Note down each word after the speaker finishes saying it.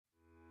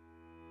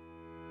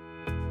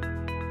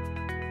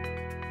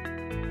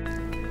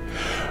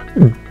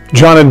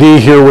John and Dee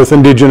here with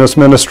Indigenous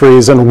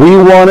Ministries, and we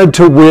wanted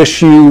to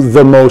wish you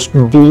the most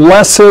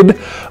blessed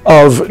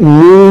of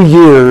New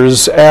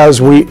Years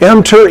as we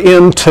enter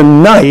in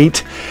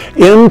tonight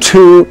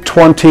into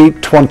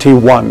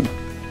 2021.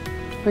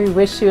 We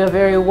wish you a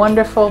very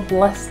wonderful,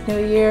 blessed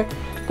New Year.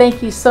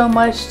 Thank you so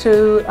much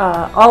to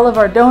all of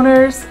our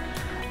donors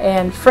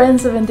and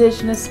friends of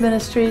Indigenous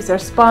Ministries, our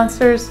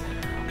sponsors.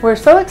 We're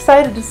so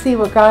excited to see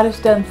what God has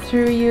done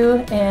through you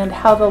and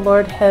how the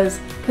Lord has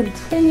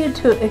continued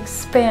to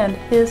expand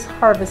His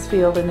harvest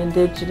field in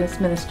Indigenous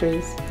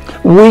Ministries.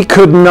 We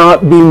could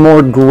not be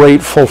more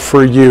grateful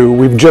for you.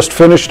 We've just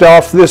finished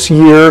off this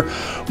year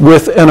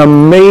with an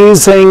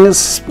amazing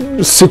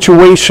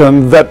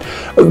situation that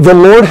the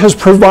Lord has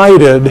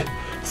provided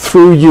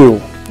through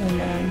you.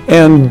 Amen.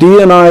 And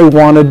Dee and I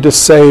wanted to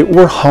say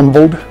we're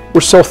humbled.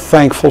 We're so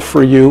thankful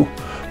for you.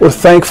 We're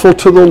thankful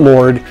to the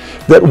Lord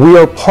that we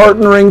are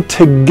partnering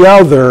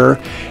together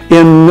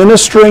in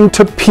ministering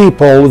to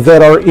people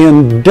that are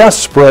in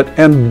desperate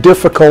and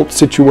difficult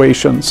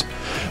situations.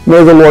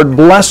 May the Lord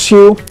bless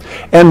you,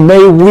 and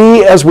may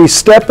we, as we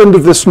step into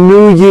this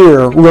new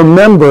year,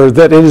 remember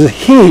that it is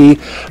He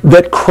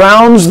that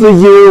crowns the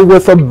year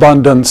with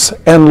abundance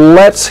and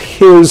lets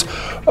His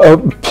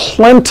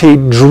plenty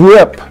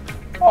drip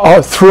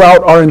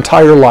throughout our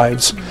entire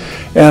lives.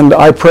 And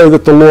I pray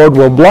that the Lord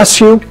will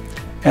bless you,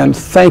 and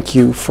thank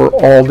you for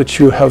all that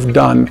you have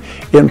done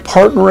in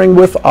partnering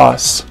with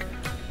us.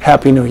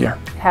 Happy New Year.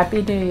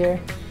 Happy New Year.